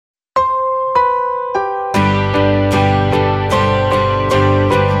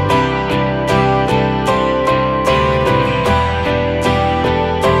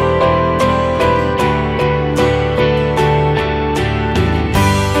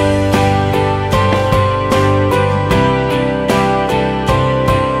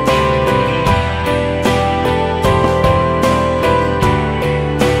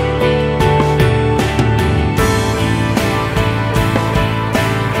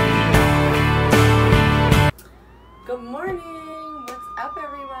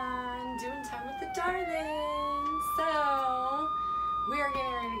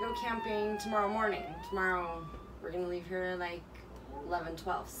camping tomorrow morning. Tomorrow we're gonna leave here at like 11,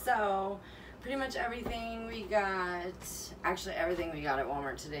 12. So pretty much everything we got, actually everything we got at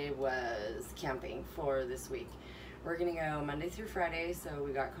Walmart today was camping for this week. We're gonna go Monday through Friday, so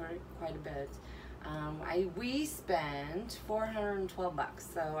we got quite a bit. We spent $412,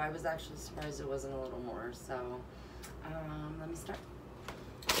 so I was actually surprised it wasn't a little more. So let me start.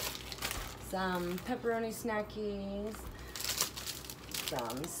 Some pepperoni snackies,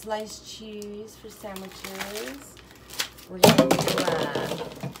 some sliced cheese for sandwiches. We're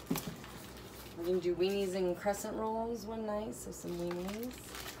gonna do weenies and crescent rolls one night, so some weenies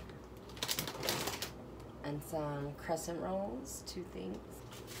and some crescent rolls, 2 things.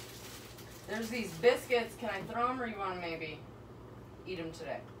 There's these biscuits. Can I throw them, or you want to maybe eat them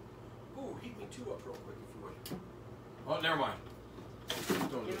today? Ooh, heat me 2 up real quick if you would. Oh, never mind.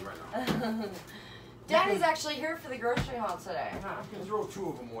 Don't do it right now. Daddy's actually here for the grocery haul today, huh? You can throw 2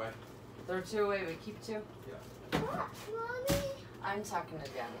 of them away. Throw 2 away, but keep 2? Yeah. What, Mommy? I'm talking to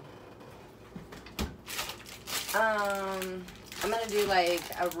Danny. I'm gonna do like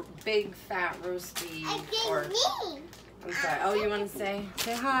a big fat roast beef. Or I'm sorry. Oh, you want to say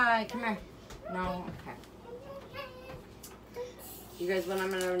hi? Come here. No. Okay. You guys, what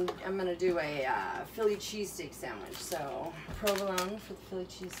I'm gonna do a Philly cheesesteak sandwich. So provolone for the Philly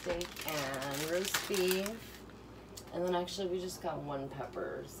cheesesteak and roast beef, and then actually we just got 1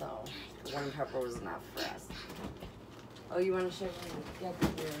 pepper, so 1 pepper was enough for us. Oh, you want to show me? Get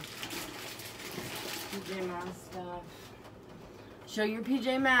your PJ Masks stuff. Show your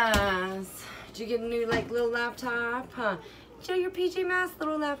PJ Masks. Did you get a new like little laptop? Huh? Show your PJ Masks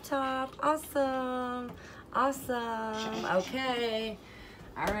little laptop. Awesome. Awesome. Okay.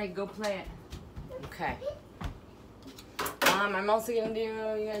 Alright, go play it. Okay. I'm also gonna do,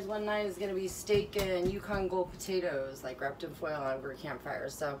 you guys, one night is gonna be steak and Yukon Gold potatoes, like wrapped in foil over a campfire.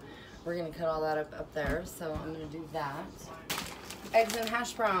 So we're gonna cut all that up there. So I'm gonna do that. Eggs and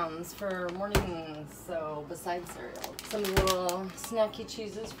hash browns for mornings, so besides cereal. Some little snacky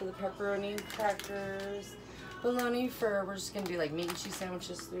cheeses for the pepperoni, crackers, bologna for, we're just gonna do like meat and cheese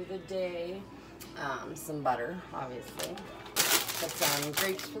sandwiches through the day. Some butter, obviously. Got some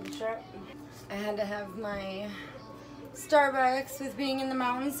grapes for the trip. I had to have my Starbucks with being in the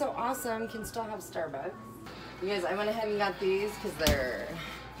mountains, so awesome, can still have Starbucks. You guys, I went ahead and got these because they're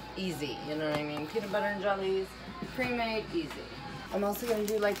easy, you know what I mean? Peanut butter and jellies, pre-made, easy. I'm also gonna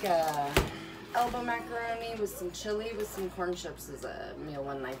do like a elbow macaroni with some chili with some corn chips as a meal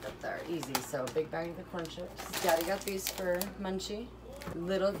one night up there. Easy, so big bag of the corn chips. Daddy got these for Munchie.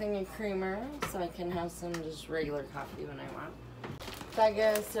 Little thing of creamer so I can have some just regular coffee when I want. Bag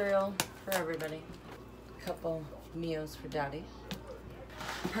of cereal for everybody. Couple Mios for Daddy.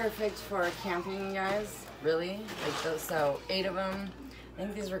 Perfect for camping, you guys. Really, like those. So 8 of them. I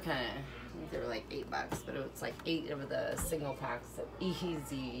think these were kind of, I think they were like $8, but it was like 8 of the single packs, so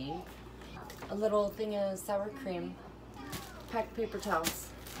easy. A little thing of sour cream, packed paper towels.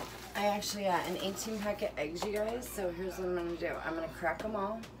 I actually got an 18 pack of eggs, you guys, so here's what I'm gonna do. I'm gonna crack them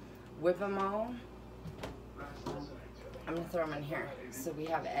all, whip them all. I'm gonna throw them in here, so we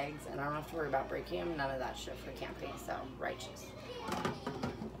have eggs, and I don't have to worry about breaking them, none of that shit for camping, so righteous.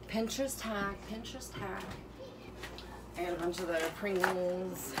 Pinterest hack, Pinterest hack. I got a bunch of the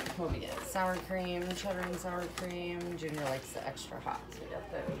Pringles. What we get? Sour cream, cheddar and sour cream. Junior likes the extra hot, so we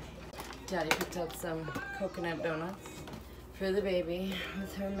got those. Daddy picked out some coconut donuts for the baby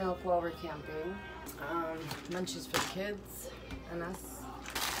with her milk while we're camping. Munchies for the kids and us.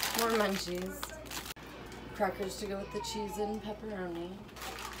 More munchies. Crackers to go with the cheese and pepperoni.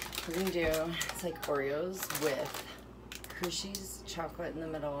 We're gonna do, it's like Oreos with Hershey's chocolate in the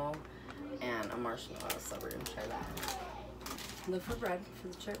middle and a marshmallow, so we're gonna try that. Loaf of bread for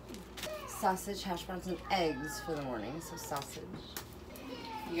the trip. Sausage, hash browns, and eggs for the morning, so sausage.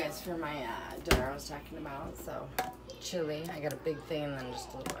 You guys, for my dinner I was talking about, so chili. I got a big thing and then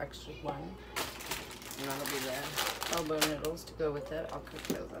just a little extra one. And that'll be the elbow noodles to go with it. I'll cook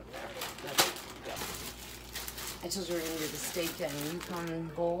those up there. That's good. I told you we were gonna do the steak and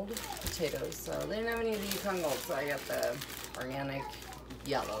Yukon Gold potatoes, so they didn't have any of the Yukon Gold, so I got the organic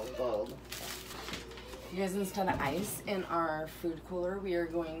yellow gold. You guys, instead of ice in our food cooler, we are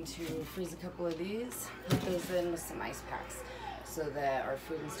going to freeze a couple of these, put those in with some ice packs so that our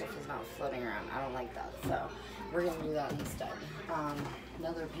food and stuff is not floating around. I don't like that, so we're gonna do that instead.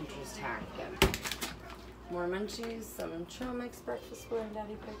 Another Pinterest hack. More munchies, some trail mix breakfast food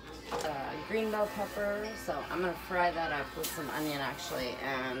Daddy picked, green bell pepper, so I'm gonna fry that up with some onion actually,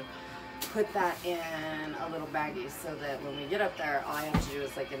 and put that in a little baggie so that when we get up there, all I have to do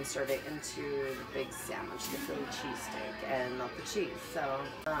is like insert it into the big sandwich, the Philly cheesesteak, and melt the cheese. So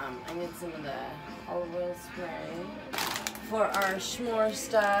I need some of the olive oil spray. For our s'more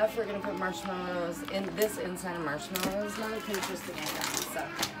stuff, we're gonna put marshmallows in this inside of marshmallows. Not a Pinterest thing I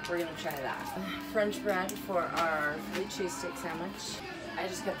found, so we're gonna try that. French bread for our Philly cheesesteak sandwich. I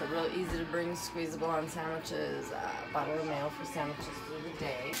just got the real easy to bring squeezable on sandwiches, bottle of mayo for sandwiches through the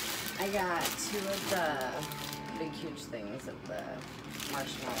day. I got 2 of the big huge things of the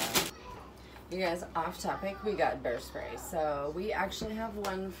marshmallow. You guys, off topic, we got bear spray. So we actually have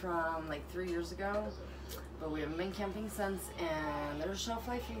one from like 3 years ago, but we haven't been camping since, and there's a shelf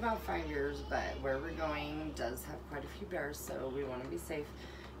life of about 5 years, but where we're going does have quite a few bears, so we want to be safe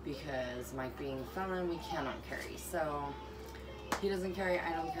because Mike being a felon, we cannot carry. So he doesn't carry,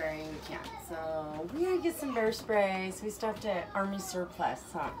 I don't carry, we can't. So we gotta get some bear spray. So we stopped at Army Surplus,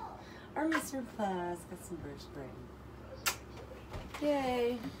 huh? Army Surplus, got some bear spray.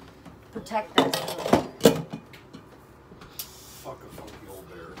 Yay. Protect us. Fuck a funky old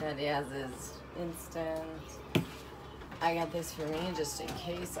bear. Daddy has his instant. I got this for me just in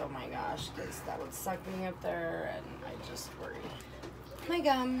case. Oh my gosh, because that would suck me up there and I just worry. My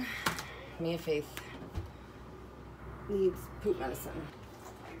gum. Mia Faith needs poop medicine.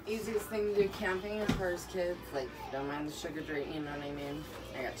 Easiest thing to do camping as far as kids, like don't mind the sugar drink, you know what I mean?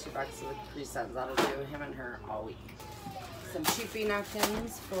 I got 2 boxes of Capri Suns. That'll do him and her all week. Some sheepy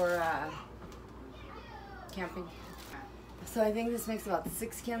napkins for camping. So I think this makes about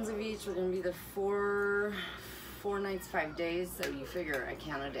 6 cans of each. We're gonna be there 4 nights, 5 days. So you figure a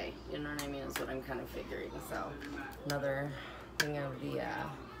can a day. You know what I mean? Is what I'm kind of figuring. So another thing of the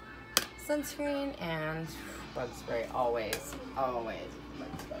sunscreen and bug spray. Always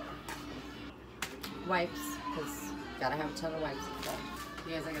bug spray. Wipes, because gotta have a ton of wipes. So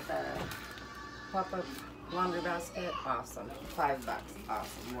you guys, I got the pop-up laundry basket. Awesome. $5.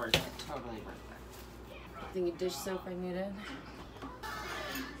 Awesome. Worth it. Totally worth it. Thing of dish soap I needed.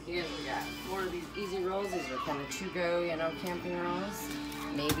 You guys, we got 4 of these easy rolls. These are kind of to-go, you know, camping rolls.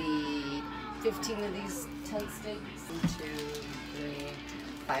 Maybe 15 of these tent stakes. 1, 2, 3,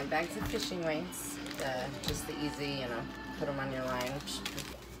 5 bags of fishing weights. Just the easy, you know, put them on your line.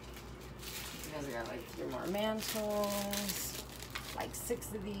 You guys got like 3 more mantles. Like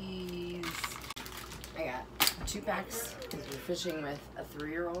 6 of these. I got 2 packs because we're fishing with a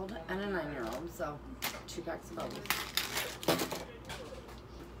 3-year-old and a 9-year-old, so 2 packs of bubbles. Let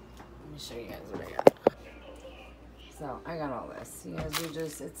me show you guys what I got. So I got all this. You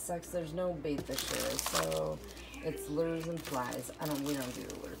guys, it sucks. There's no bait this year, so it's lures and flies. We don't do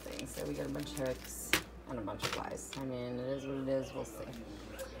the lure thing, so we got a bunch of hooks and a bunch of flies. I mean, it is what it is. We'll see.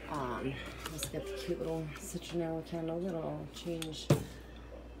 Just got the cute little citronella candle that'll change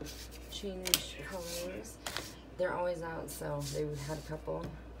colors. They're always out, so they had a couple.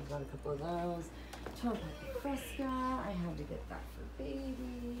 I got a couple of those. 12 pack of Fresca. I had to get that for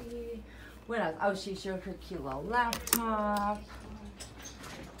baby. What else? Oh, she showed her cute little laptop.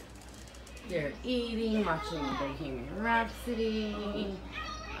 They're eating, watching Bohemian Rhapsody.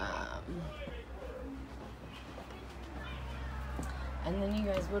 And then you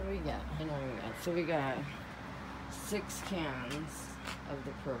guys, what do we get? I know we got. So we got 6 cans of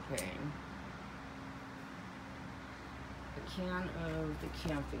the propane, a can of the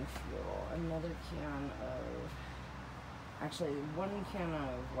camping fuel, another can of, actually 1 can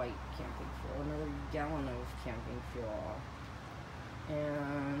of white camping fuel, another gallon of camping fuel,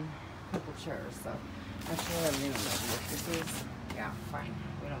 and a couple chairs. So actually I don't even know what this is. Yeah, fine,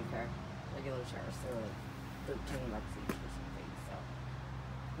 we don't care. Regular chairs, they're like $13 each or something. So,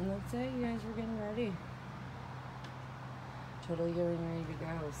 and that's it, you guys. We're getting ready. Totally getting ready to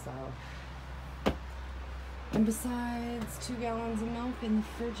go. So, and besides 2 gallons of milk in the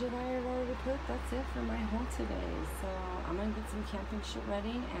fridge that I have already put, that's it for my haul today. So I'm gonna get some camping shit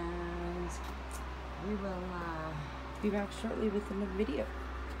ready, and we will be back shortly with another video.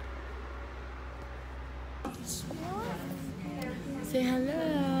 Say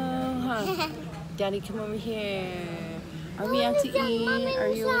hello. Huh? Daddy, come over here. Are we out to eat? Are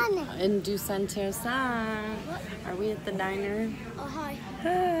you in Du Santerre? Are we at the diner? Oh, hi. Hi.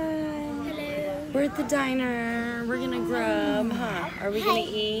 Hello. We're at the diner. We're gonna grub, huh? Are we gonna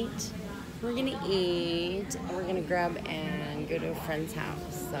eat? We're gonna eat. We're gonna grab and go to a friend's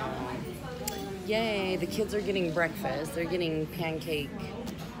house. So, yay! The kids are getting breakfast. They're getting pancake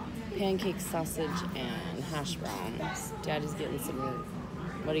sausage and hash browns. Daddy's getting some.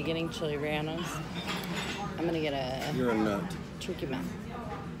 What are you getting? Chili rellenos. I'm gonna get a. You're a nut. Turkey mouth.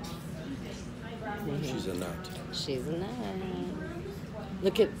 She's a nut. She's a nut.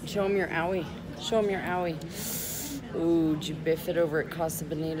 Look at, show him your owie. Show him your owie. Ooh, did you biff it over at Casa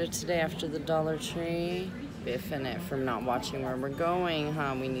Bonita today after the Dollar Tree? Biffing it from not watching where we're going,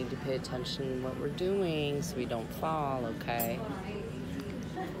 huh? We need to pay attention to what we're doing so we don't fall, okay?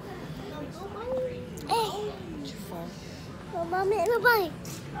 Hey. Did you fall? Mommy, bye.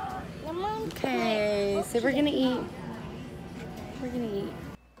 Okay, so we're gonna eat. We're gonna eat.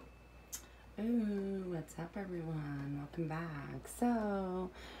 Ooh, what's up, everyone? Welcome back. So,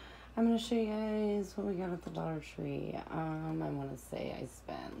 I'm gonna show you guys what we got at the Dollar Tree. I want to say I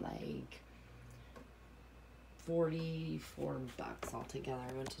spent like $44 altogether.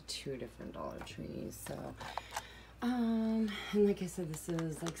 I went to 2 different Dollar Trees. So, and like I said, this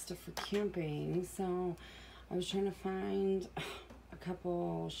is like stuff for camping. So, I was trying to find a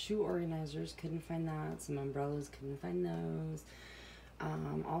couple shoe organizers. Couldn't find that. Some umbrellas. Couldn't find those.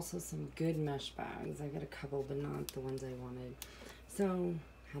 Also some good mesh bags. I got a couple, but not the ones I wanted. So,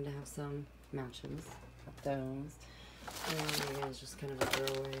 had to have some matches. Got those. And it was just kind of a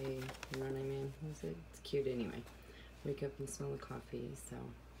throwaway, you know what I mean? It's cute anyway. Wake up and smell the coffee. So,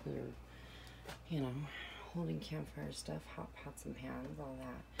 we're, you know, holding campfire stuff, hot pots and pans, all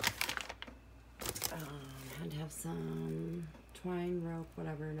that. Had to have some twine, rope,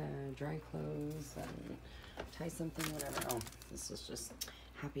 whatever, to dry clothes and tie something, whatever. Oh, this is just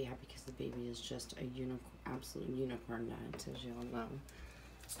happy because the baby is just a absolute unicorn nut, as you all know.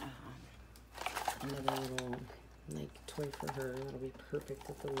 Another little like toy for her that'll be perfect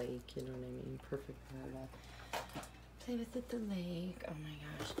at the lake, you know what I mean? Perfect for her to play with at the lake. Oh my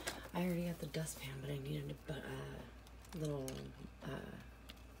gosh, I already got the dustpan, but I needed a little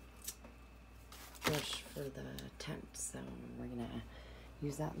brush for the tent, so we're gonna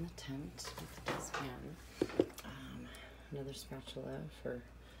use that in the tent with the dustpan. Another spatula for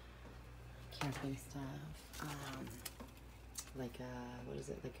camping stuff. Like a, what is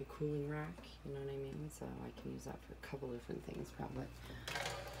it, like a cooling rack, you know what I mean? So I can use that for a couple different things probably.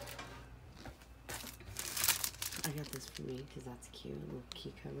 I got this for me because that's cute. A little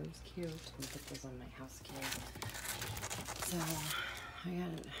key cover is cute. I'll put those on my house key. So I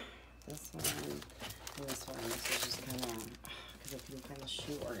got this one and this one. This is just kind of, because I couldn't find the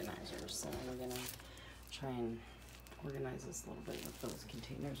shoe organizers. So we're going to try and organize this a little bit with those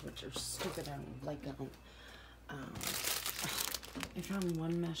containers, which are stupid. I don't like them. I found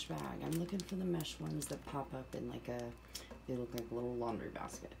one mesh bag. I'm looking for the mesh ones that pop up in like they look like a little laundry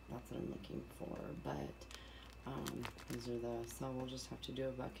basket. That's what I'm looking for. But these are so we'll just have to do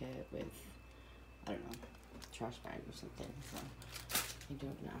a bucket with, I don't know, trash bag or something. So I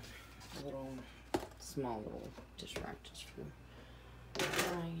don't know. A little, small little dish rack just for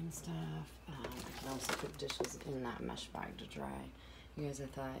drying and stuff. I can also put dishes in that mesh bag to dry. You guys, I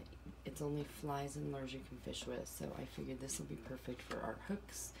thought it's only flies and lures you can fish with, so I figured this will be perfect for our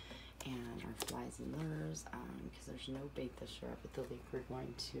hooks and our flies and lures, because there's no bait this year up at the lake we're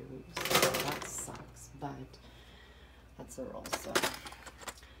going to, so that sucks, but that's the rule. So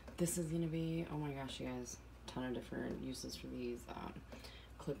this is going to be, oh my gosh, you guys, a ton of different uses for these.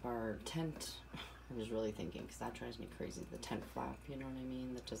 Clip our tent. I was really thinking, because that drives me crazy, the tent flap, you know what I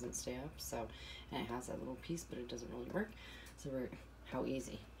mean, that doesn't stay up, so, and it has that little piece, but it doesn't really work, so we're, how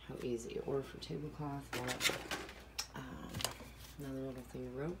easy, or for tablecloth, whatever. Another little thing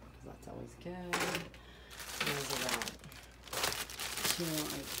of rope, because that's always good. There's about 2,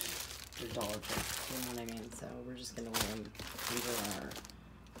 like, they're Dollar Tree, you know what I mean, so we're just going to wear them under our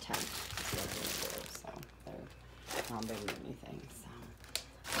tent, is what we're going to do, so they're not big or anything, so.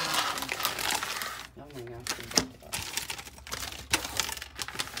 Oh my gosh,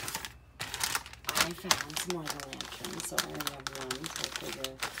 I found some more lanterns, so I already have one, so I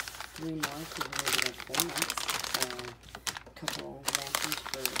figure 3 more because we're going to get 4 months. So a couple lanterns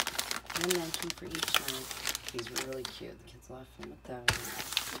for, 1 lantern for each night. These were really cute. The kids will have fun with those.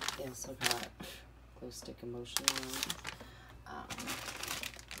 They also got glow stick emotion ones.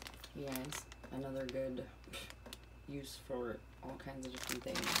 You guys, another good use for all kinds of different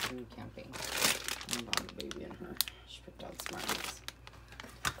things in camping. I'm on the baby and her. She picked out smiles.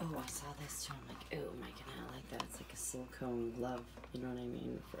 Oh, I saw this too. I'm like, oh my god, I like that. It's like a silicone glove, you know what I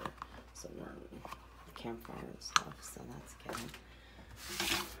mean? For somewhere campfire and stuff, so that's good.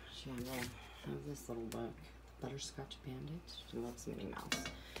 She have this little book, Butterscotch Bandage. She loves Minnie Mouse.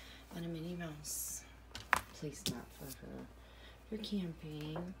 And a Minnie Mouse placemat for her for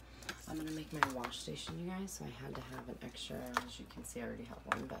camping. I'm gonna make my wash station, you guys, so I had to have an extra. As you can see, I already have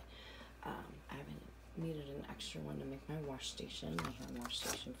one, but I haven't needed an extra one to make my wash station. My hand wash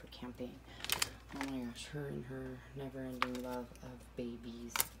station for camping. Oh my gosh, her and her never-ending love of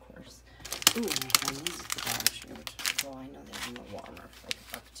babies, of course. Ooh, and this is the dog shoot. Well, I know they're a little warmer for like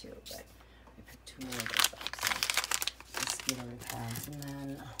 $1 too, but I picked 2 more of those up. So mosquito repellents, and then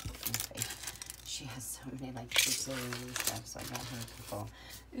okay, she has so many like scissors and stuff, so I got her a couple.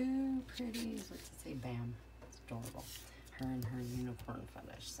 Ooh, pretties. What's it say? Bam. It's adorable. Her and her unicorn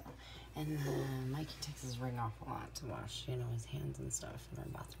fetish. So, and then Mikey takes his ring off a lot to wash, you know, his hands and stuff in our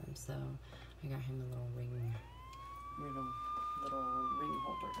bathroom. So I got him a little ring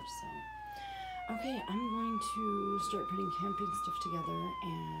holder. So okay, I'm going to start putting camping stuff together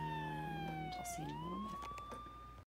and